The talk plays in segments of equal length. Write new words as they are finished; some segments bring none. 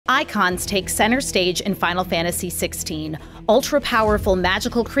Eikons take center stage in Final Fantasy XVI, ultra-powerful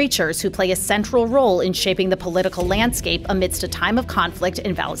magical creatures who play a central role in shaping the political landscape amidst a time of conflict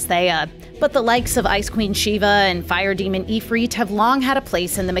in Valisthea. But the likes of Ice Queen Shiva and Fire Demon Ifrit have long had a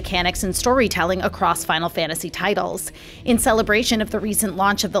place in the mechanics and storytelling across Final Fantasy titles. In celebration of the recent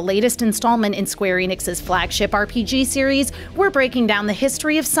launch of the latest installment in Square Enix's flagship RPG series, we're breaking down the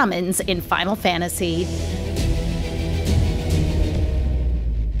history of summons in Final Fantasy.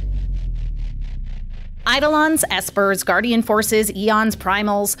 Eidolons, Espers, Guardian Forces, Aeons,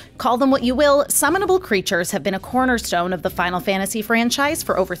 Primals, call them what you will, summonable creatures have been a cornerstone of the Final Fantasy franchise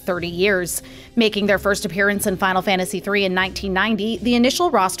for over 30 years. Making their first appearance in Final Fantasy III in 1990, the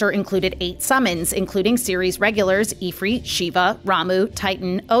initial roster included 8 summons, including series regulars Ifrit, Shiva, Ramuh,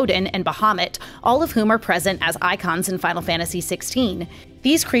 Titan, Odin, and Bahamut, all of whom are present as Eikons in Final Fantasy XVI.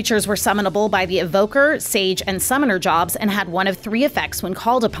 These creatures were summonable by the Evoker, Sage, and Summoner jobs and had one of 3 effects when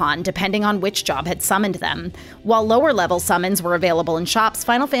called upon, depending on which job had summoned them. While lower-level summons were available in shops,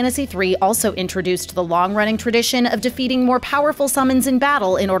 Final Fantasy III also introduced the long-running tradition of defeating more powerful summons in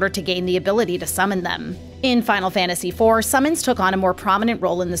battle in order to gain the ability to summon them. In Final Fantasy IV, summons took on a more prominent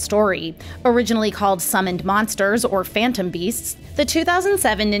role in the story. Originally called Summoned Monsters or Phantom Beasts, the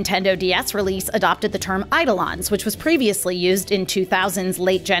 2007 Nintendo DS release adopted the term Eidolons, which was previously used in 2000's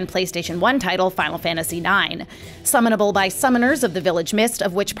late-gen PlayStation 1 title Final Fantasy IX. Summonable by summoners of the Village Mist,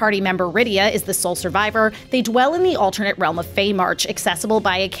 of which party member Rydia is the sole survivor, they dwell in the alternate realm of Feymarch, accessible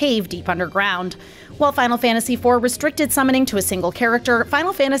by a cave deep underground. While Final Fantasy IV restricted summoning to a single character,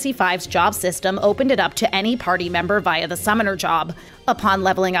 Final Fantasy V's job system opened it up to any party member via the Summoner job. Upon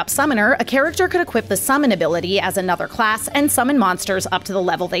leveling up Summoner, a character could equip the Summon ability as another class and summon monsters up to the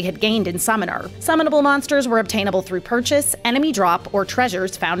level they had gained in Summoner. Summonable monsters were obtainable through purchase, enemy drop, or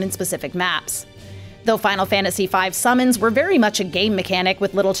treasures found in specific maps. Though Final Fantasy V summons were very much a game mechanic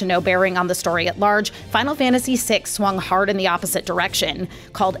with little to no bearing on the story at large, Final Fantasy VI swung hard in the opposite direction.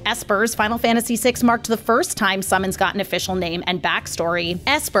 Called Espers, Final Fantasy VI marked the first time summons got an official name and backstory.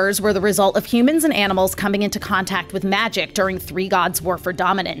 Espers were the result of humans and animals coming into contact with magic during 3 gods' war for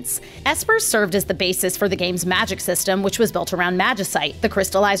dominance. Espers served as the basis for the game's magic system, which was built around Magicite, the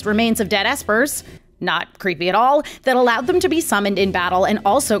crystallized remains of dead Espers, not creepy at all, that allowed them to be summoned in battle and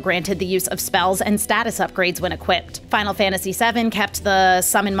also granted the use of spells and status upgrades when equipped. Final Fantasy VII kept the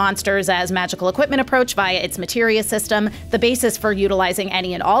summon monsters as magical equipment approach via its materia system, the basis for utilizing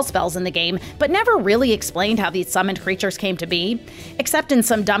any and all spells in the game, but never really explained how these summoned creatures came to be, except in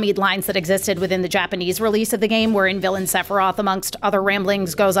some dummied lines that existed within the Japanese release of the game, wherein villain Sephiroth, amongst other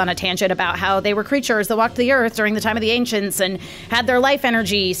ramblings, goes on a tangent about how they were creatures that walked the earth during the time of the ancients and had their life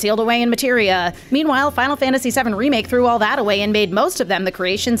energy sealed away in materia. Meanwhile, Final Fantasy VII Remake threw all that away and made most of them the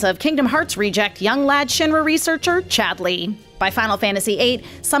creations of Kingdom Hearts reject young lad Shinra researcher Chadley. By Final Fantasy VIII,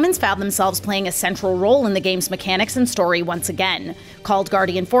 summons found themselves playing a central role in the game's mechanics and story once again. Called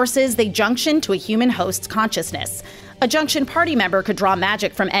Guardian Forces, they junction to a human host's consciousness. A junction party member could draw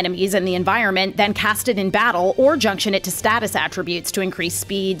magic from enemies and the environment, then cast it in battle, or junction it to status attributes to increase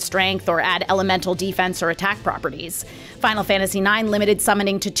speed, strength, or add elemental defense or attack properties. Final Fantasy IX limited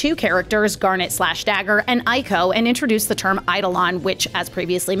summoning to 2 characters, Garnet/Dagger and Eiko, and introduced the term Eidolon, which, as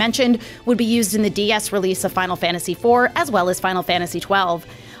previously mentioned, would be used in the DS release of Final Fantasy IV as well as Final Fantasy XII.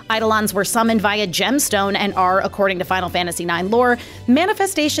 Eidolons were summoned via gemstone and are, according to Final Fantasy IX lore,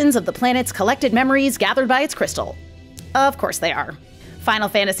 manifestations of the planet's collected memories gathered by its crystal. Of course they are. Final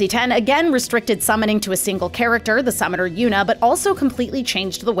Fantasy X again restricted summoning to a single character, the summoner Yuna, but also completely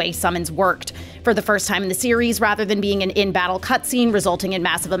changed the way summons worked. For the first time in the series, rather than being an in-battle cutscene resulting in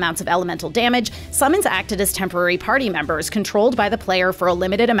massive amounts of elemental damage, summons acted as temporary party members, controlled by the player for a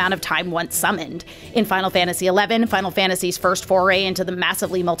limited amount of time once summoned. In Final Fantasy XI, Final Fantasy's first foray into the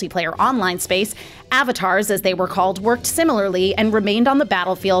massively multiplayer online space, avatars, as they were called, worked similarly and remained on the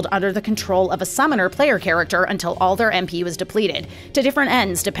battlefield under the control of a summoner player character until all their MP was depleted, to different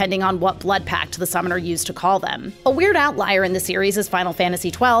ends depending on what blood pact the summoner used to call them. A weird outlier in the series is Final Fantasy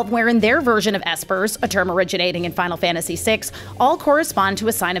XII, where in their version of Espers, a term originating in Final Fantasy VI, all correspond to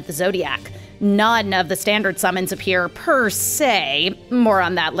a sign of the zodiac. None of the standard summons appear per se, more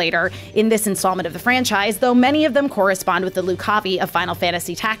on that later, in this installment of the franchise, though many of them correspond with the Lucavi of Final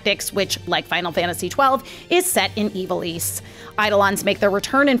Fantasy Tactics, which, like Final Fantasy XII, is set in Evil East. Eidolons make their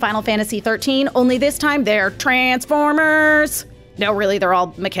return in Final Fantasy XIII, only this time they're Transformers! No, really, they're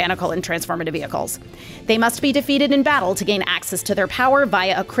all mechanical and transformative vehicles. They must be defeated in battle to gain access to their power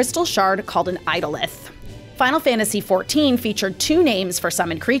via a crystal shard called an Eidolith. Final Fantasy XIV featured 2 names for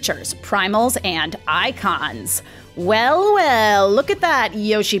summoned creatures, Primals and Eikons. Well, well, look at that,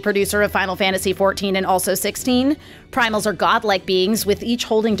 Yoshi, producer of Final Fantasy XIV and also XVI. Primals are godlike beings, with each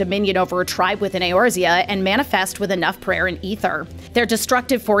holding dominion over a tribe within Eorzea and manifest with enough prayer and ether. They're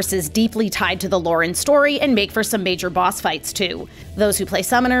destructive forces deeply tied to the lore and story and make for some major boss fights too. Those who play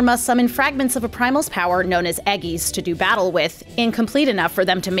Summoner must summon fragments of a primal's power known as Eggies to do battle with, incomplete enough for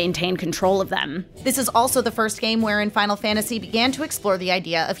them to maintain control of them. This is also the first game wherein Final Fantasy began to explore the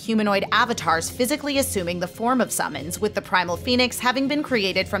idea of humanoid avatars physically assuming the form of summons, with the primal phoenix having been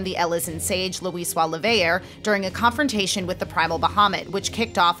created from the Elysian sage Louisoix Leveilleur during a confrontation with the primal Bahamut, which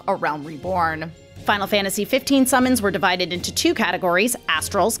kicked off A Realm Reborn. Final Fantasy XV summons were divided into two categories: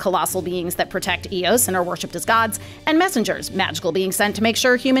 astrals, colossal beings that protect Eos and are worshipped as gods, and messengers, magical beings sent to make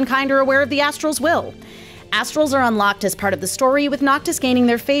sure humankind are aware of the astral's will. Astrals are unlocked as part of the story, with Noctis gaining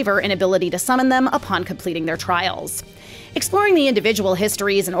their favor and ability to summon them upon completing their trials. Exploring the individual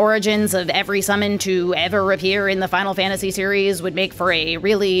histories and origins of every summon to ever appear in the Final Fantasy series would make for a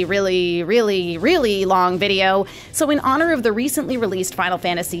really long video, so in honor of the recently released Final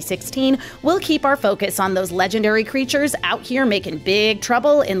Fantasy XVI, we'll keep our focus on those legendary creatures out here making big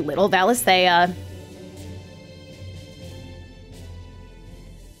trouble in Little Valisthea.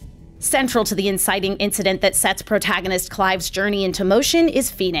 Central to the inciting incident that sets protagonist Clive's journey into motion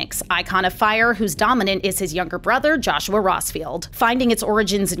is Phoenix, icon of fire whose dominant is his younger brother, Joshua Rossfield. Finding its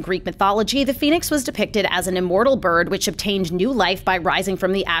origins in Greek mythology, the Phoenix was depicted as an immortal bird which obtained new life by rising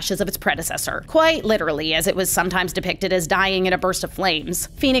from the ashes of its predecessor. Quite literally, as it was sometimes depicted as dying in a burst of flames.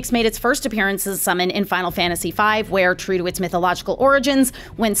 Phoenix made its first appearance as a summon in Final Fantasy V, where, true to its mythological origins,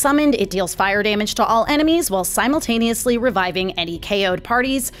 when summoned, it deals fire damage to all enemies while simultaneously reviving any KO'd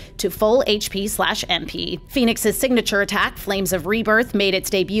parties to full HP/MP. Phoenix's signature attack, Flames of Rebirth, made its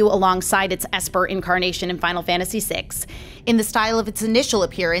debut alongside its Esper incarnation in Final Fantasy VI. In the style of its initial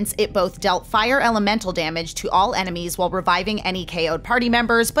appearance, it both dealt fire elemental damage to all enemies while reviving any KO'd party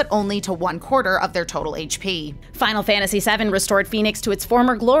members, but only to 1/4 of their total HP. Final Fantasy VII restored Phoenix to its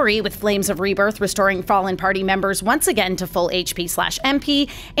former glory, with Flames of Rebirth restoring fallen party members once again to full HP/MP,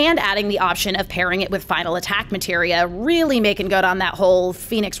 and adding the option of pairing it with final attack materia, really making good on that whole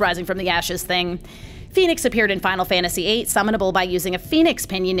Phoenix rising from the ashes thing. Phoenix appeared in Final Fantasy VIII, summonable by using a Phoenix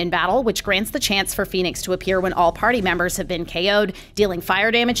Pinion in battle, which grants the chance for Phoenix to appear when all party members have been KO'd, dealing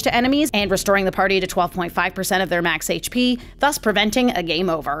fire damage to enemies and restoring the party to 12.5% of their max HP, thus preventing a game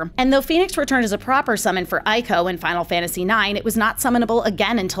over. And though Phoenix returned as a proper summon for Eiko in Final Fantasy IX, it was not summonable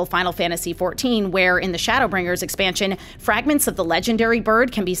again until Final Fantasy XIV, where, in the Shadowbringers expansion, fragments of the legendary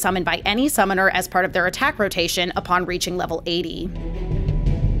bird can be summoned by any summoner as part of their attack rotation upon reaching level 80.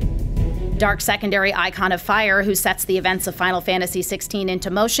 Dark secondary icon of fire who sets the events of Final Fantasy XVI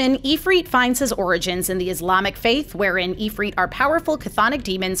into motion, Ifrit finds his origins in the Islamic faith, wherein Ifrit are powerful chthonic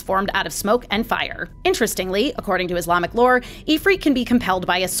demons formed out of smoke and fire. Interestingly, according to Islamic lore, Ifrit can be compelled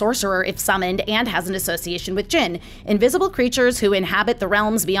by a sorcerer if summoned and has an association with jinn, invisible creatures who inhabit the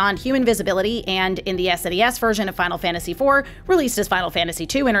realms beyond human visibility, and in the SNES version of Final Fantasy IV, released as Final Fantasy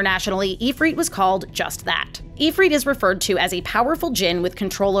II internationally, Ifrit was called just that. Ifrit is referred to as a powerful jinn with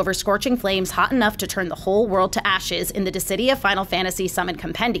control over scorching flames hot enough to turn the whole world to ashes in the Dissidia Final Fantasy Summon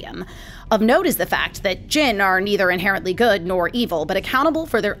Compendium. Of note is the fact that jinn are neither inherently good nor evil, but accountable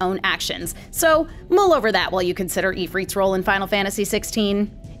for their own actions, so mull over that while you consider Ifrit's role in Final Fantasy XVI.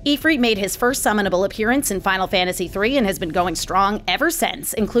 Ifrit made his first summonable appearance in Final Fantasy III and has been going strong ever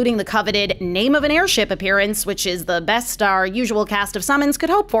since, including the coveted Name of an Airship appearance, which is the best our usual cast of summons could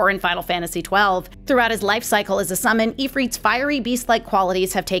hope for in Final Fantasy XII. Throughout his life cycle as a summon, Ifrit's fiery beast-like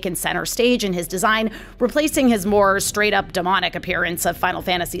qualities have taken center stage in his design, replacing his more straight-up demonic appearance of Final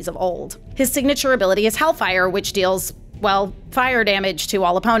Fantasies of old. His signature ability is Hellfire, which deals, well, fire damage to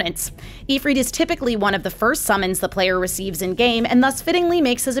all opponents. Ifrit is typically one of the first summons the player receives in-game, and thus fittingly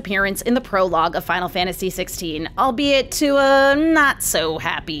makes his appearance in the prologue of Final Fantasy XVI, albeit to a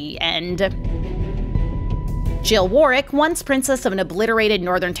not-so-happy end. Jill Warwick, once princess of an obliterated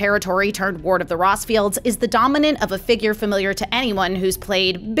northern territory turned ward of the Rossfields, is the dominant of a figure familiar to anyone who's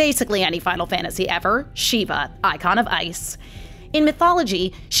played basically any Final Fantasy ever, Shiva, icon of ice. In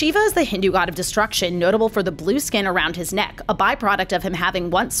mythology, Shiva is the Hindu god of destruction, notable for the blue skin around his neck, a byproduct of him having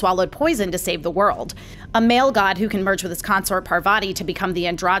once swallowed poison to save the world. A male god who can merge with his consort Parvati to become the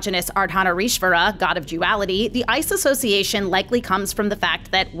androgynous Ardhanarishvara, god of duality, the ice association likely comes from the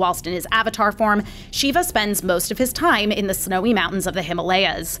fact that, whilst in his avatar form, Shiva spends most of his time in the snowy mountains of the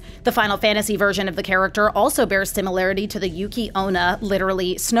Himalayas. The Final Fantasy version of the character also bears similarity to the Yuki Onna,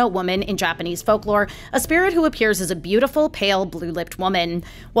 literally snow woman in Japanese folklore, a spirit who appears as a beautiful, pale, blue-lipped woman.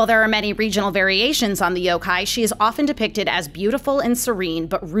 While there are many regional variations on the yokai, she is often depicted as beautiful and serene,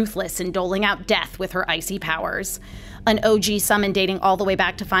 but ruthless in doling out death with her icy powers. An OG summon dating all the way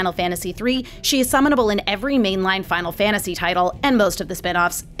back to Final Fantasy III, she is summonable in every mainline Final Fantasy title and most of the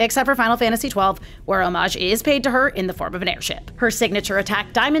spin-offs, except for Final Fantasy XII, where homage is paid to her in the form of an airship. Her signature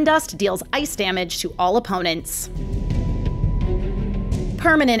attack, Diamond Dust, deals ice damage to all opponents.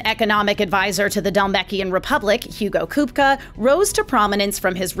 Permanent economic advisor to the Dalmekian Republic, Hugo Kupka, rose to prominence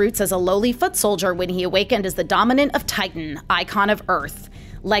from his roots as a lowly foot soldier when he awakened as the dominant of Titan, Icon of Earth.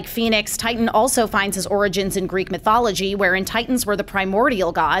 Like Phoenix, Titan also finds his origins in Greek mythology, wherein Titans were the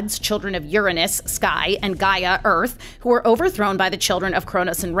primordial gods, children of Uranus, Sky, and Gaia, Earth, who were overthrown by the children of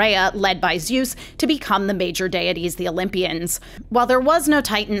Cronus and Rhea, led by Zeus, to become the major deities, the Olympians. While there was no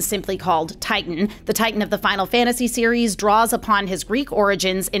Titan simply called Titan, the Titan of the Final Fantasy series draws upon his Greek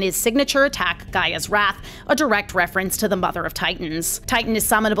origins in his signature attack, Gaia's Wrath, a direct reference to the Mother of Titans. Titan is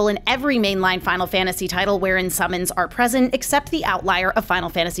summonable in every mainline Final Fantasy title wherein summons are present, except the outlier of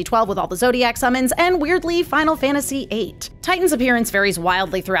Final Fantasy XII with all the Zodiac summons, and weirdly, Final Fantasy VIII. Titan's appearance varies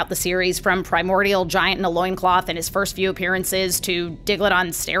wildly throughout the series, from primordial giant in a loincloth in his first few appearances, to Diglett on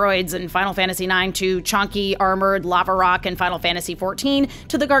steroids in Final Fantasy IX, to chonky, armored lava rock in Final Fantasy XIV,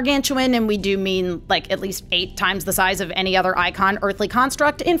 to the gargantuan, and we do mean like at least 8 times the size of any other icon earthly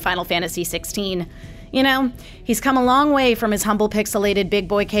construct in Final Fantasy XVI. You know, he's come a long way from his humble pixelated big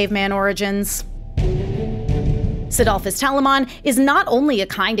boy caveman origins. Sidolphus Telamon is not only a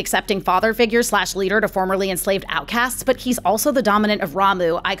kind, accepting father figure / leader to formerly enslaved outcasts, but he's also the dominant of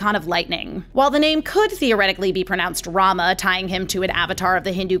Ramuh, Icon of Lightning. While the name could theoretically be pronounced Rama, tying him to an avatar of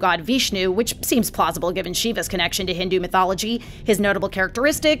the Hindu god Vishnu, which seems plausible given Shiva's connection to Hindu mythology, his notable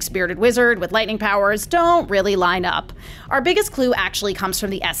characteristics, bearded wizard with lightning powers, don't really line up. Our biggest clue actually comes from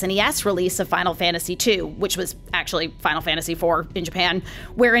the SNES release of Final Fantasy II, which was actually Final Fantasy IV in Japan,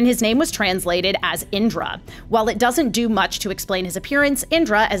 wherein his name was translated as Indra. While it doesn't do much to explain his appearance,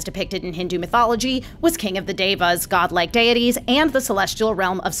 Indra, as depicted in Hindu mythology, was king of the Devas, godlike deities, and the celestial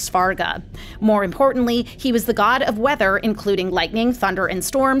realm of Svarga. More importantly, he was the god of weather, including lightning, thunder, and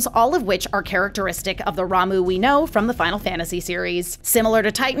storms, all of which are characteristic of the Ramuh we know from the Final Fantasy series. Similar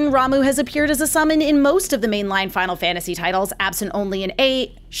to Titan, Ramuh has appeared as a summon in most of the mainline Final Fantasy titles, absent only in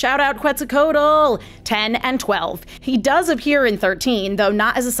 8, shout out Quetzalcoatl, 10, and 12. He does appear in 13, though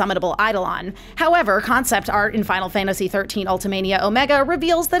not as a summonable Eidolon. However, concept art in Final Fantasy XIII Ultimania Omega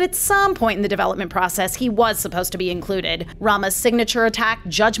reveals that at some point in the development process he was supposed to be included. Rama's signature attack,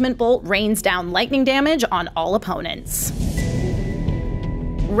 Judgment Bolt, rains down lightning damage on all opponents.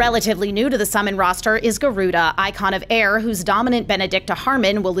 Relatively new to the summon roster is Garuda, Icon of Air, whose dominant Benedicta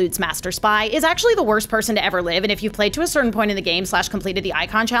Harmon, Waloed's master spy, is actually the worst person to ever live, and if you've played to a certain point in the game / completed the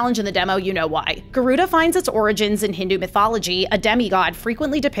Icon challenge in the demo, you know why. Garuda finds its origins in Hindu mythology, a demigod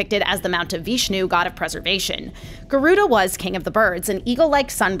frequently depicted as the mount of Vishnu, god of preservation. Garuda was king of the birds, an eagle-like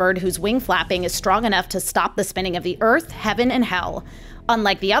sunbird whose wing flapping is strong enough to stop the spinning of the earth, heaven, and hell.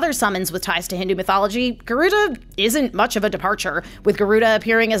 Unlike the other summons with ties to Hindu mythology, Garuda isn't much of a departure, with Garuda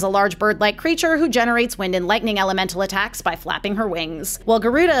appearing as a large bird-like creature who generates wind and lightning elemental attacks by flapping her wings. While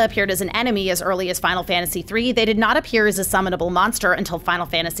Garuda appeared as an enemy as early as Final Fantasy III, they did not appear as a summonable monster until Final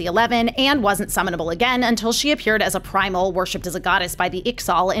Fantasy XI, and wasn't summonable again until she appeared as a primal worshipped as a goddess by the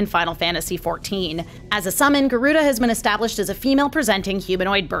Ixal in Final Fantasy XIV. As a summon, Garuda has been established as a female-presenting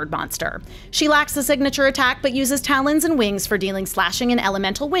humanoid bird monster. She lacks the signature attack, but uses talons and wings for dealing slashing and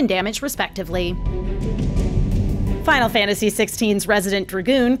elemental wind damage, respectively. Final Fantasy XVI's resident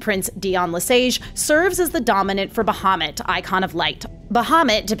dragoon, Prince Dion Lesage, serves as the dominant for Bahamut, Icon of Light.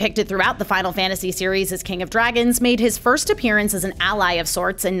 Bahamut, depicted throughout the Final Fantasy series as King of Dragons, made his first appearance as an ally of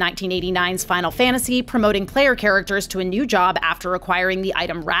sorts in 1989's Final Fantasy, promoting player characters to a new job after acquiring the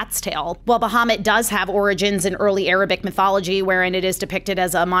item Rat's Tail. While Bahamut does have origins in early Arabic mythology, wherein it is depicted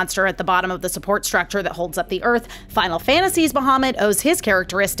as a monster at the bottom of the support structure that holds up the earth, Final Fantasy's Bahamut owes his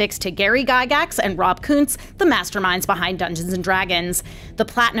characteristics to Gary Gygax and Rob Kuntz, the masterminds behind Dungeons & Dragons. The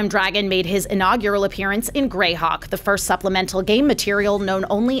Platinum Dragon made his inaugural appearance in Greyhawk, the first supplemental game material known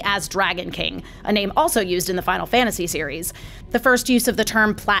only as Dragon King, a name also used in the Final Fantasy series. The first use of the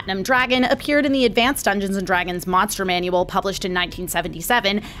term Platinum Dragon appeared in the Advanced Dungeons & Dragons Monster Manual published in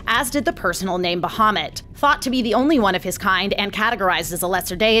 1977, as did the personal name Bahamut. Thought to be the only one of his kind and categorized as a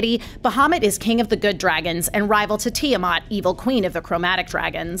lesser deity, Bahamut is king of the good dragons and rival to Tiamat, evil queen of the chromatic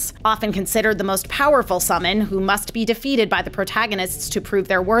dragons. Often considered the most powerful summon, who must be defeated by the protagonists to prove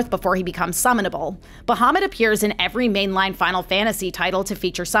their worth before he becomes summonable. Bahamut appears in every mainline Final Fantasy title to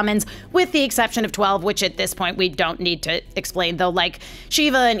feature summons, with the exception of 12, which at this point we don't need to explain, though like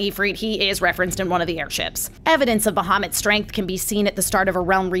Shiva and Ifrit, he is referenced in one of the airships. Evidence of Bahamut's strength can be seen at the start of A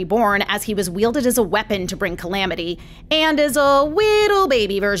Realm reborn, as he was wielded as a weapon to bring calamity, and as a little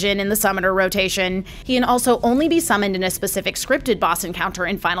baby version in the summoner rotation. He can also only be summoned in a specific scripted boss encounter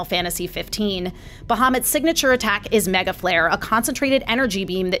in Final Fantasy XV. Bahamut's signature attack is Mega Flare, a concentrated energy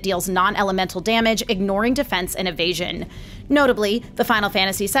beam that deals non-elemental damage, ignoring defense and evasion. Notably, the Final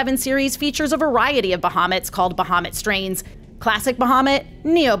Fantasy VII series features a variety of Bahamuts called Bahamut strains: Classic Bahamut,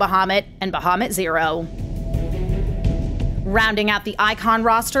 Neo Bahamut, and Bahamut Zero. Rounding out the Eikon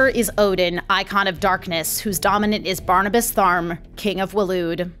roster is Odin, Icon of Darkness, whose dominant is Barnabas Tharm, King of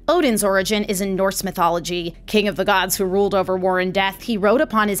Waloed. Odin's origin is in Norse mythology. King of the gods who ruled over war and death, he rode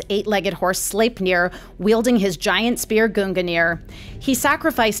upon his 8-legged horse Sleipnir, wielding his giant spear Gungnir. He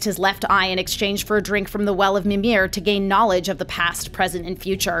sacrificed his left eye in exchange for a drink from the Well of Mimir to gain knowledge of the past, present, and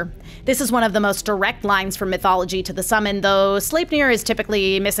future. This is one of the most direct lines from mythology to the summon, though Sleipnir is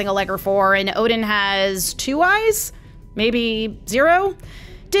typically missing a leg or 4, and Odin has 2 eyes? Maybe 0?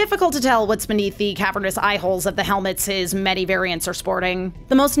 Difficult to tell what's beneath the cavernous eye holes of the helmets his many variants are sporting.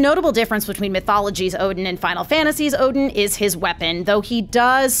 The most notable difference between mythology's Odin and Final Fantasy's Odin is his weapon, though he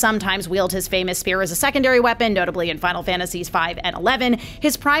does sometimes wield his famous spear as a secondary weapon, notably in Final Fantasies V and XI.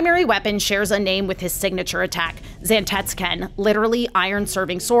 His primary weapon shares a name with his signature attack, Zantetsuken, literally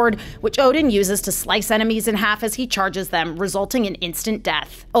iron-serving sword, which Odin uses to slice enemies in half as he charges them, resulting in instant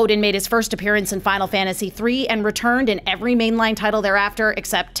death. Odin made his first appearance in Final Fantasy III and returned in every mainline title thereafter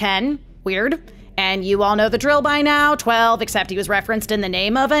except 10, weird, and you all know the drill by now, 12, except he was referenced in the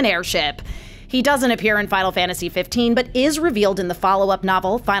name of an airship. He doesn't appear in Final Fantasy XV, but is revealed in the follow-up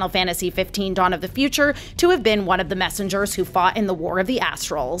novel, Final Fantasy XV Dawn of the Future, to have been one of the messengers who fought in the War of the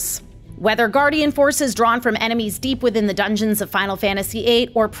Astrals. Whether guardian forces drawn from enemies deep within the dungeons of Final Fantasy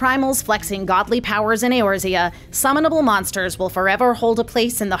VIII, or primals flexing godly powers in Eorzea, summonable monsters will forever hold a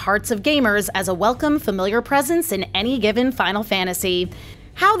place in the hearts of gamers as a welcome, familiar presence in any given Final Fantasy.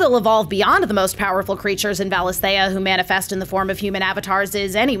 How they'll evolve beyond the most powerful creatures in Valisthea who manifest in the form of human avatars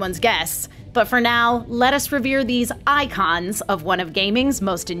is anyone's guess. But for now, let us revere these icons of one of gaming's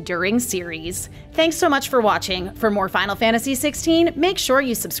most enduring series. Thanks so much for watching. For more Final Fantasy XVI, make sure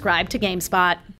you subscribe to GameSpot.